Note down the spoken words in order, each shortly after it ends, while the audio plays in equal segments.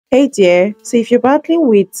Hey dear, so if you're battling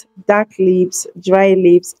with dark lips, dry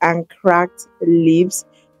lips, and cracked lips,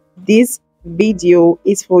 this video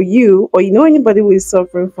is for you, or you know anybody who is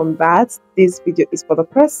suffering from that. This video is for the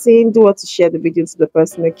person. Do want to share the video to the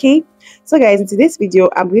person, okay? So guys, in today's video,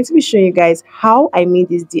 I'm going to be showing you guys how I made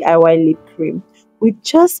this DIY lip cream with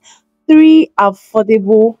just three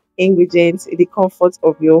affordable ingredients in the comfort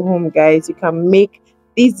of your home. Guys, you can make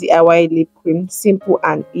this DIY lip cream simple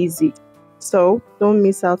and easy, so don't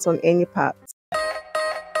miss out on any part.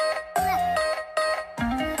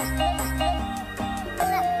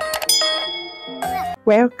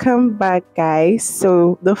 Welcome back, guys.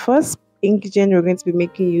 So the first ingredient we're going to be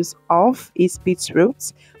making use of is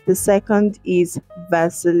beetroot. The second is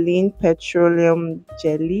Vaseline petroleum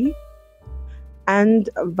jelly and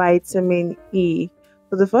vitamin E.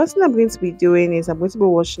 So the first thing I'm going to be doing is I'm going to be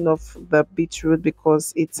washing off the beetroot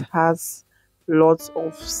because it has lots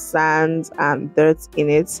of sand and dirt in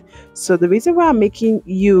it. So the reason why I'm making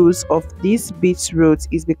use of this beetroot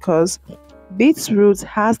is because beetroot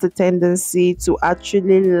has the tendency to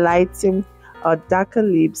actually lighten darker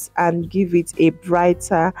lips and give it a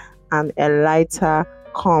brighter and a lighter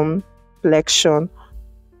complexion.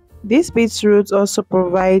 This beetroot also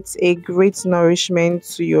provides a great nourishment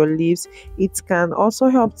to your lips. It can also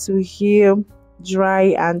help to heal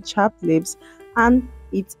dry and chapped lips, and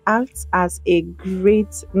it acts as a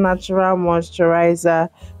great natural moisturizer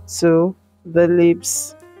to the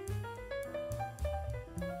lips.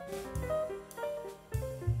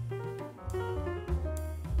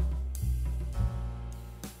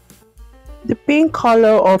 The pink color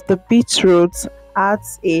of the beetroot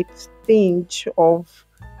adds a tinge of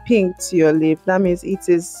pink to your lip. That means it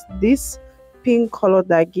is this pink color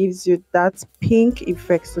that gives you that pink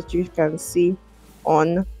effect that you can see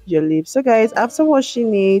on your lips. So guys, after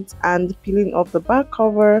washing it and peeling off the back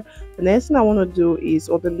cover, the next thing I want to do is,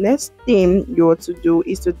 or the next thing you want to do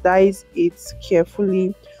is to dice it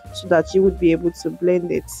carefully so that you would be able to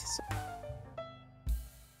blend it.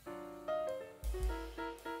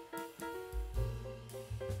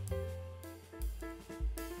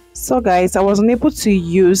 So guys, I wasn't able to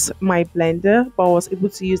use my blender, but I was able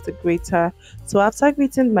to use the grater. So after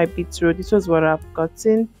grating my beetroot, this was what I've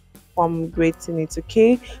gotten from grating it.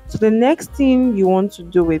 Okay, so the next thing you want to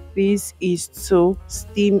do with this is to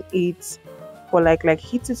steam it for like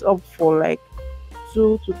heat it up for like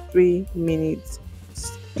 2 to 3 minutes.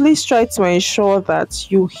 Please try to ensure that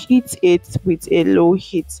you heat it with a low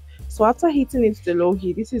heat. So after heating it to low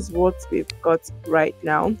heat, this is what we've got right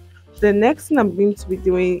now. The next thing I'm going to be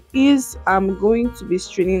doing is I'm going to be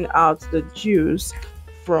straining out the juice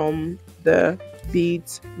from the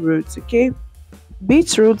beetroot. Okay,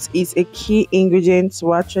 beetroot is a key ingredient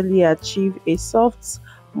to actually achieve a soft,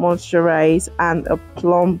 moisturize, and a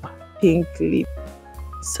plump pink lip.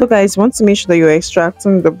 So guys, want to make sure that you're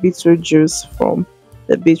extracting the beetroot juice from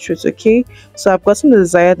the beetroot. Okay, so I've gotten the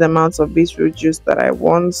desired amount of beetroot juice that I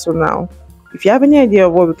want. So now, if you have any idea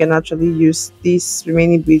of what we can actually use this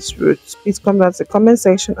remaining beetroot, please come down to the comment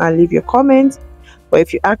section and leave your comment. But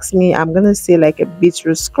if you ask me, I'm gonna say like a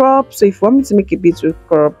beetroot scrub. So if you want me to make a beetroot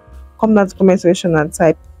scrub, come down to the comment section and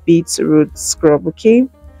type beetroot scrub. Okay,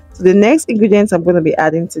 so the next ingredient I'm going to be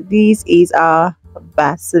adding to this is our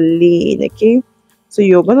Vaseline. Okay, so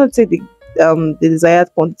you're going to take the desired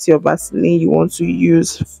quantity of Vaseline you want to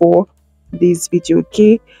use for this video.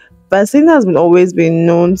 Okay, Vaseline has always been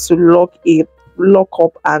known to lock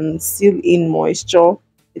up and seal in moisture.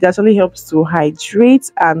 It actually helps to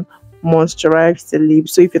hydrate and moisturize the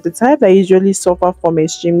lips. So if you're the type that usually suffer from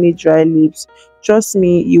extremely dry lips, trust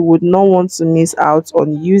me, you would not want to miss out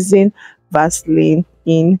on using Vaseline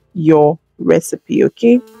in your recipe.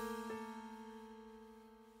 Okay,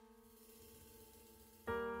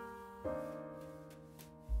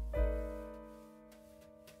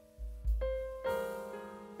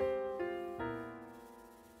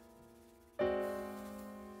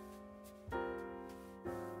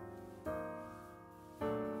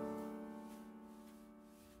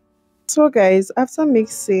 so guys, after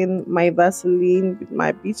mixing my Vaseline with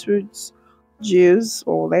my beetroot juice,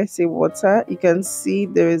 or let's say water, you can see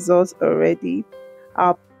the results already.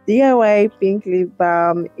 Our DIY pink lip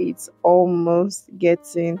balm, it's almost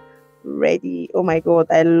getting ready. Oh my god,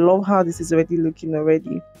 I love how this is already looking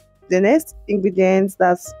already. The next ingredient,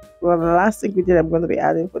 that's well, the last ingredient I'm going to be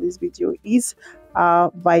adding for this video, is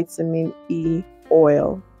our vitamin E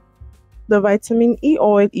oil. The vitamin E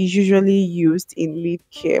oil is usually used in lip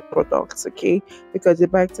care products, okay, because the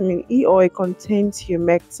vitamin E oil contains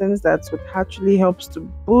humectants that would actually helps to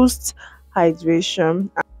boost hydration,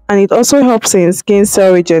 and it also helps in skin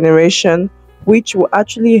cell regeneration which will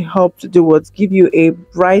actually help to do what, give you a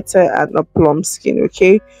brighter and a plump skin.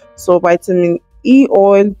 Okay, so vitamin E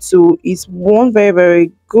oil too is one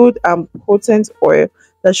very good and potent oil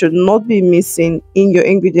that should not be missing in your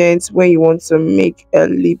ingredients when you want to make a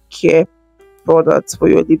lip care product for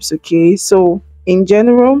your lips. Okay, so in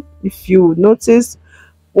general, if you notice,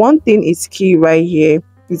 one thing is key right here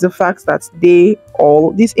is the fact that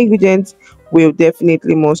these ingredients will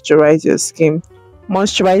definitely moisturize your skin.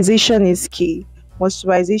 Moisturization is key.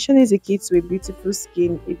 Moisturization is a key to a beautiful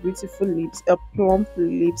skin, a beautiful lips, a plump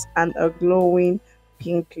lips, and a glowing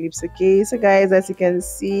pink lips. Okay, so guys, as you can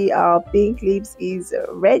see, our pink lips is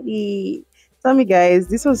ready. Tell me, guys,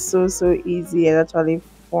 this was so easy and actually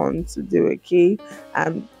fun to do. Okay,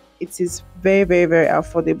 and it is very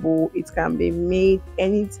affordable. It can be made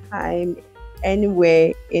anytime,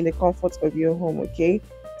 anywhere, in the comfort of your home. Okay,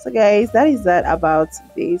 so guys, that is that about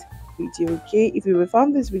today's video. Okay, if you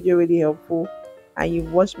found this video really helpful and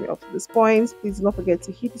you've watched me up to this point, please do not forget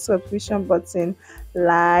to hit the subscription button,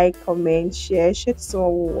 like, comment, share to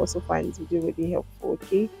someone who will also find this video really helpful.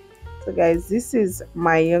 Okay, so guys, this is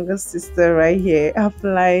my younger sister right here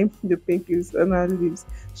applying the pink lips on her lips.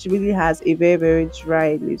 She really has a very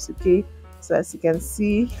dry lips. Okay, so as you can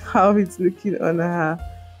see how it's looking on her,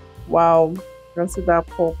 wow, you can see that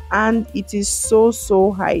pop, and it is so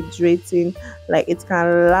hydrating. Like, it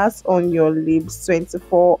can last on your lips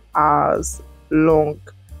 24 hours long.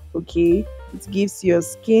 Okay, it gives your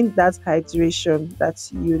skin that hydration that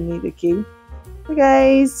you need. Okay, so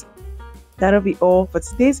guys, that'll be all for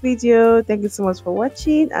today's video. Thank you so much for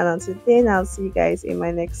watching, and until then, I'll see you guys in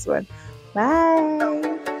my next one.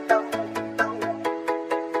 Bye.